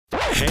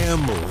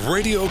Ham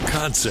Radio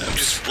Concepts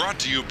is brought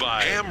to you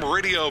by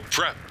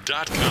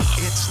HamRadioPrep.com.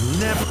 It's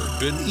never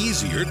been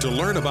easier to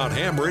learn about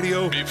ham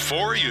radio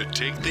before you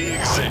take the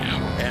exam.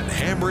 And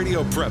Ham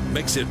Radio Prep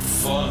makes it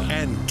fun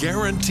and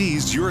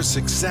guarantees your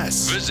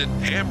success. Visit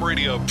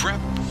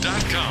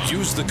HamRadioPrep.com.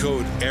 Use the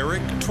code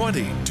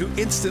ERIC20 to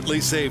instantly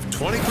save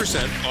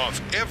 20%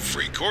 off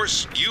every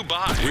course you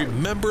buy.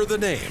 Remember the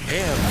name,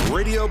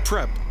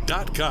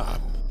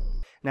 HamRadioPrep.com.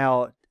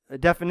 Now, a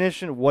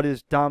definition, what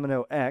is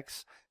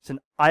DominoEX? It's an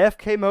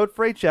IFK mode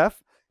for HF,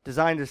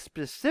 designed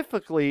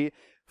specifically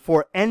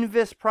for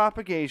NVIS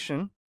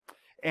propagation,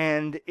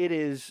 and it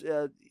is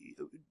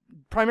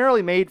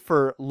primarily made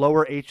for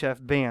lower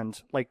HF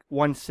bands, like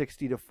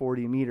 160 to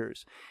 40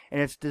 meters. And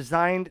it's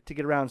designed to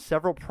get around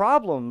several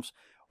problems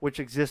which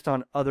exist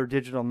on other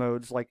digital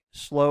modes, like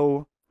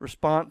slow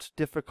response,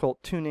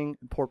 difficult tuning,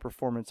 and poor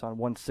performance on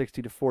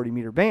 160 to 40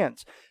 meter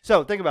bands.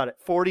 So think about it,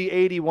 40,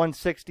 80,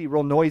 160,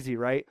 real noisy,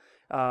 right?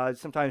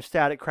 Sometimes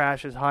static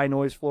crashes, high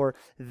noise floor.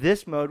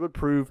 This mode would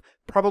prove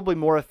probably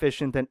more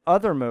efficient than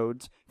other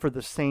modes for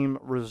the same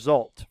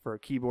result for a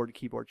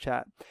keyboard-to-keyboard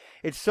chat.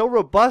 It's so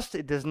robust,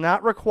 it does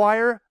not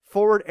require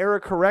forward error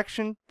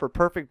correction for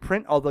perfect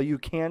print, although you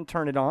can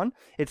turn it on.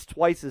 It's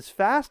twice as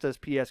fast as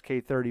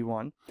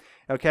PSK31,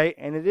 okay?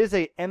 And it is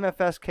a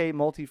MFSK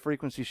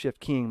multi-frequency shift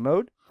keying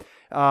mode.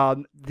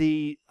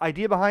 The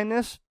idea behind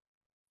this,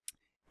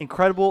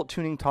 incredible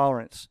tuning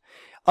tolerance.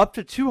 Up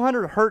to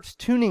 200 hertz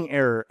tuning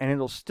error, and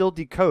it'll still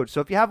decode. So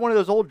if you have one of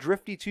those old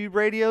drifty tube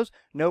radios,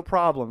 no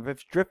problem. If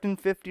it's drifting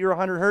 50 or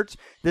 100 hertz,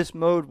 this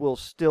mode will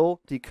still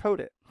decode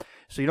it.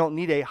 So you don't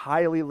need a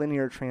highly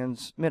linear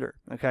transmitter,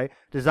 okay?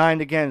 Designed,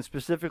 again,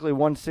 specifically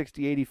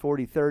 160, 80,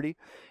 40, 30.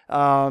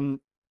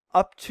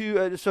 Up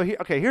to, so here,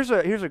 okay, here's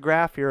a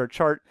graph here, a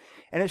chart,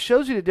 and it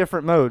shows you the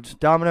different modes.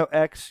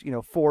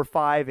 DominoEX, 4,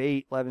 5,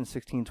 8, 11,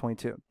 16,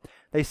 22.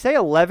 They say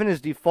 11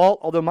 is default,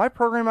 although my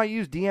program I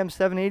use,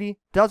 DM780,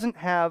 doesn't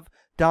have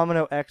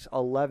DominoEX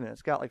 11.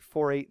 It's got like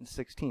 4, 8, and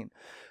 16.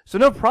 So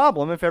no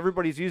problem. If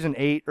everybody's using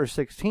 8 or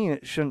 16,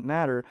 it shouldn't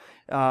matter.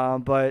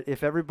 But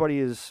if everybody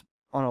is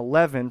on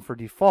 11 for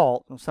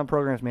default, some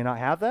programs may not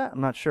have that.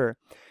 I'm not sure.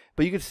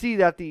 But you can see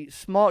that the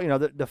small,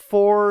 the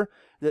 4,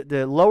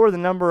 the lower the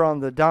number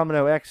on the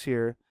DominoEX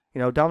here,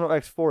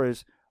 DominoEX 4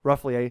 is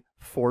roughly a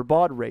 4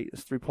 baud rate.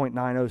 It's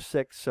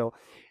 3.906. So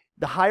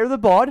the higher the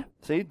baud,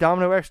 see,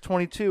 DominoEX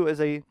 22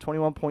 is a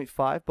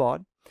 21.5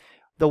 baud.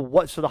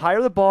 So the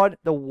higher the baud,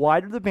 the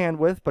wider the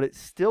bandwidth, but it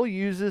still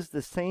uses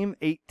the same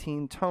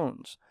 18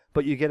 tones,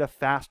 but you get a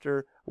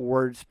faster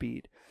word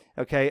speed.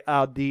 Okay,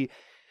 the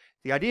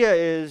idea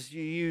is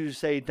you use,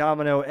 say,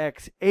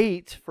 DominoEX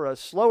 8 for a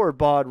slower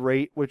baud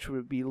rate, which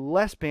would be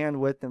less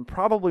bandwidth and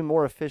probably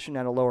more efficient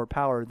at a lower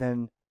power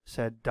than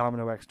said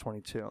DominoEX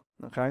 22.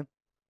 Okay.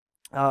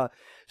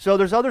 So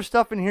there's other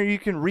stuff in here you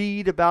can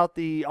read about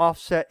the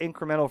offset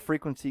incremental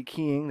frequency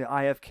keying, the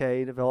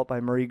IFK, developed by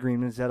Murray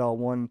Greenman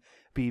ZL1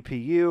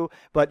 BPU.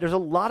 But there's a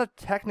lot of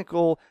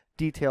technical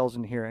details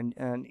in here,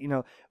 and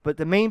but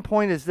the main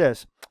point is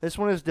this: this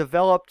one is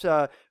developed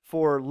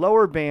for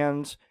lower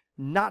bands,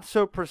 not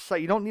so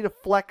precise. You don't need a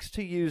flex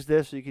to use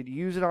this. You could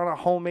use it on a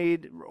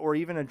homemade or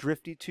even a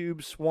drifty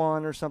tube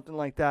Swan or something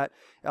like that.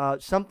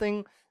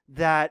 Something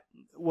that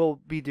will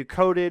be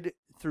decoded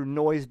through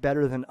noise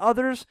better than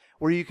others,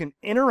 where you can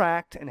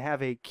interact and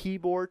have a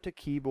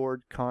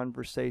keyboard-to-keyboard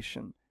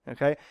conversation.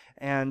 Okay,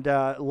 and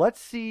let's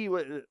see.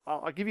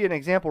 I'll give you an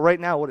example right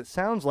now what it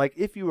sounds like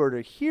if you were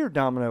to hear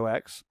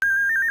DominoEX.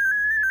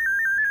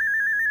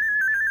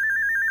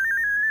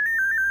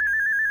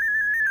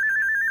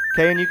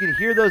 Okay, and you can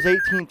hear those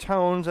 18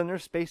 tones, and they're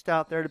spaced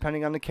out there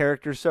depending on the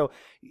characters. So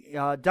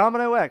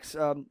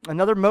DominoEX,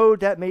 another mode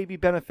that may be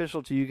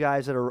beneficial to you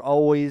guys that are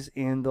always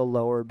in the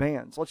lower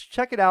bands. Let's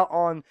check it out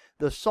on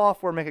the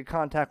software, make a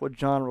contact with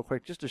John real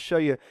quick, just to show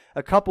you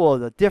a couple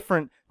of the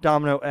different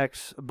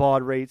DominoEX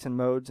baud rates and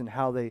modes and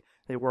how they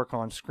work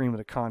on screen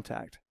with a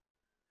contact.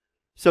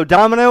 So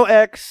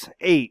DominoEX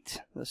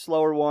 8, the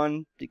slower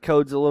one,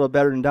 decodes a little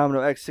better than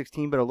DominoEX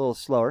 16, but a little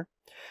slower.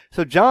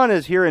 So John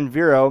is here in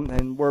Vero,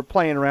 and we're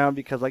playing around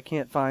because I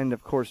can't find,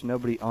 of course,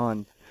 nobody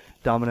on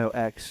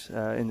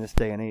DominoEX in this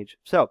day and age.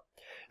 So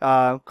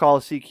call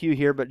CQ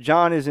here, but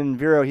John is in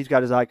Vero. He's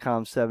got his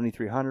ICOM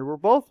 7300. We're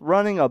both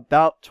running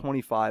about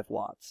 25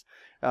 watts.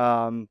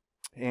 And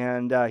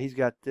he's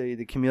got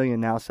the Chameleon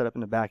now set up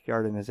in the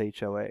backyard in his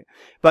HOA.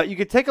 But you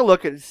could take a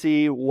look and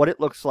see what it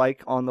looks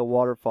like on the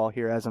waterfall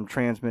here as I'm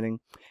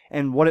transmitting,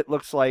 and what it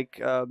looks like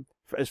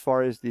as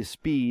far as the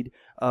speed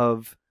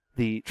of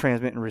the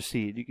transmit and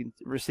receive. You can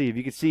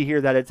see here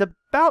that it's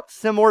about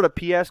similar to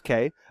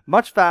PSK,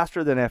 much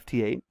faster than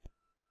FT8.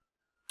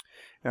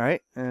 All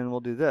right, and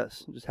we'll do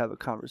this. Just have a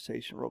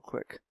conversation real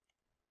quick.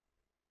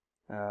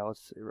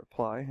 Let's see,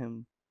 reply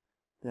him,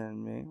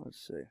 then me.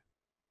 Let's see.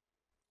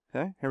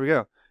 Okay, here we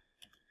go.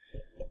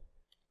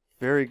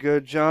 Very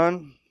good,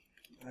 John.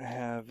 I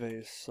have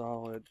a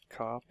solid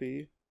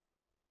copy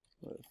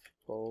with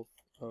both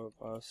of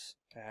us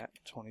at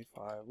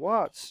 25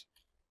 watts.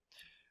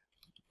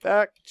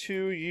 Back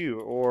to you,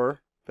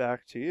 or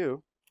back to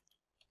you.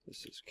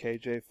 This is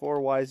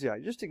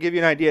KJ4YZI. Just to give you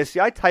an idea, see,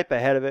 I type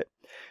ahead of it,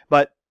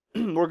 but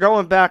we're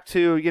going back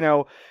to, you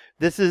know,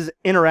 this is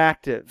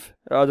interactive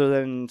other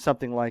than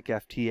something like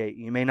FT8.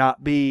 You may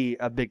not be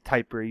a big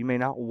typer. You may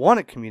not want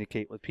to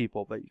communicate with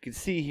people, but you can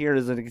see here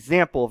is an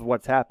example of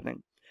what's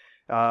happening.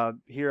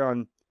 Here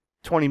on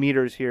 20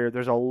 meters here,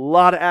 there's a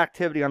lot of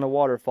activity on the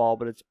waterfall,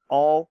 but it's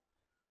all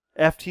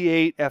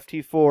FT8,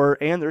 FT4,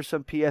 and there's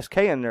some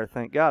PSK in there,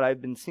 thank God.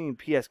 I've been seeing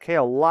PSK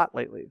a lot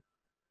lately.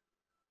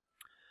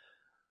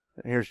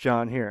 Here's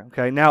John here.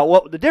 Okay, now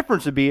what the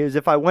difference would be is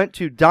if I went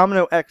to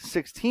DominoEX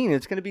 16,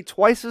 it's going to be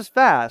twice as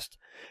fast,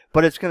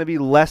 but it's going to be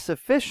less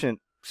efficient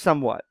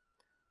somewhat.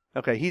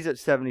 Okay, he's at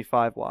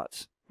 75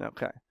 watts.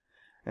 Okay,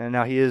 and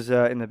now he is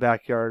in the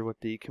backyard with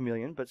the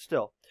chameleon, but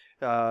still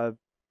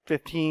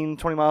 15,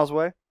 20 miles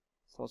away.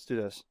 So let's do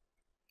this.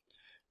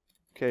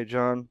 Okay,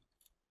 John.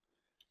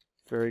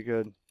 Very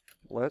good.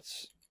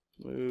 Let's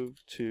move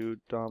to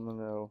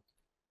DominoEX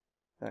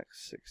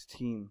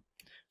 16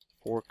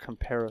 for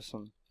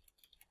comparison.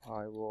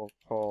 I will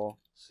call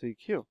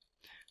CQ.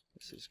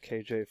 This is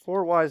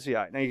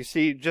KJ4YZI. Now you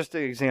see just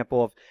an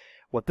example of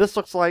what this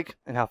looks like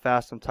and how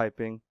fast I'm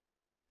typing.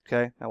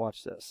 Okay, now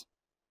watch this.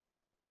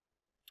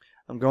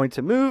 I'm going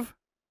to move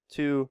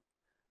to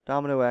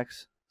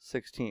DominoEX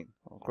 16.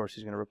 Well, of course,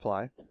 he's going to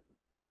reply.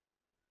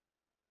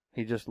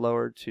 He just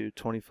lowered to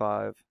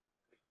 25.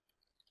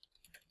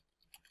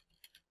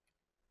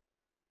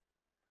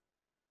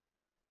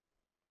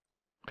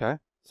 Okay,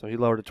 so he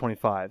lowered to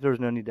 25. There was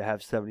no need to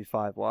have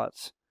 75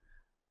 watts.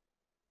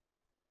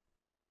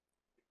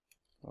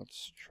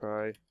 Let's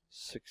try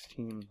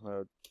 16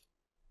 mode.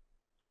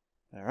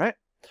 All right.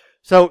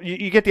 So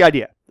you get the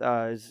idea.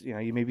 You know,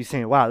 you may be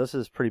saying, "Wow, this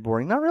is pretty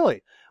boring." Not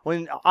really.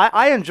 When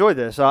I enjoy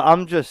this,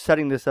 I'm just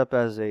setting this up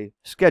as a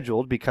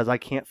scheduled because I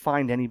can't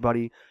find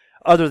anybody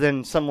other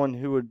than someone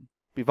who would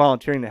be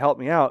volunteering to help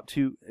me out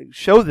to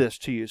show this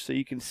to you, so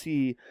you can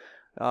see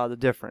the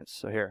difference.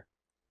 So here,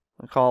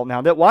 I'll call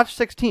now. That watch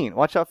 16.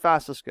 Watch how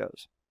fast this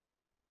goes.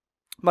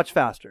 Much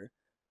faster.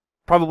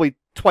 Probably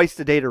twice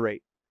the data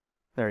rate.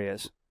 There he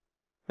is.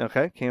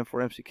 Okay,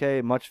 CAM4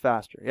 MCK, much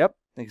faster. Yep,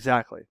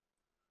 exactly.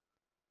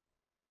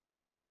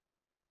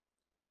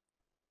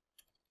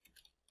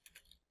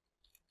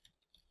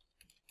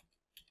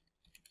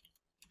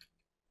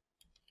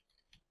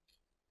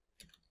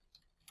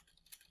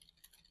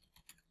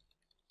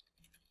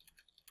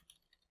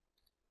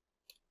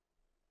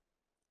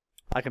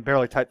 I can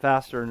barely type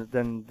faster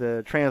than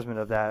the transmit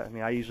of that. I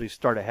mean, I usually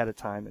start ahead of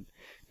time and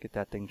get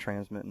that thing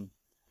transmitting,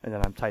 and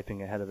then I'm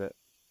typing ahead of it.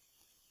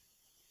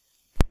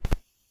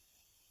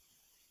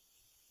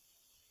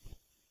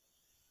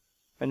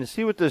 And to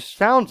see what this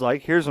sounds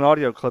like, here's an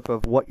audio clip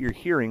of what you're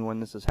hearing when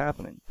this is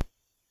happening.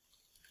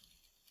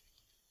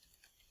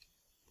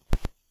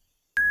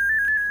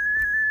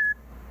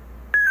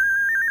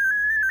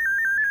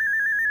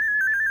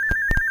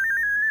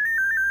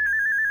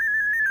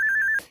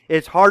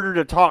 It's harder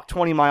to talk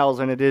 20 miles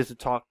than it is to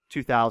talk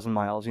 2,000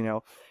 miles, you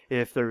know.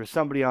 If there was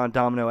somebody on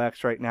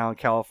DominoEX right now in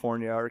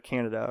California or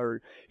Canada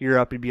or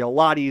Europe, it'd be a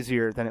lot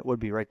easier than it would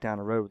be right down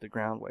the road with the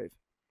ground wave.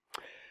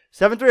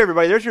 7-3,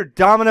 everybody. There's your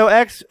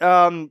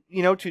DominoEX,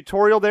 you know,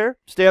 tutorial there.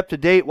 Stay up to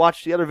date.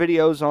 Watch the other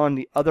videos on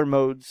the other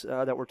modes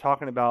that we're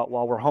talking about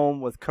while we're home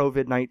with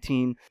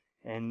COVID-19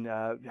 and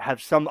have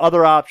some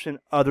other option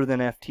other than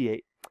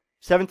FT8.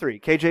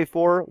 7-3,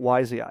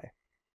 KJ4YZI.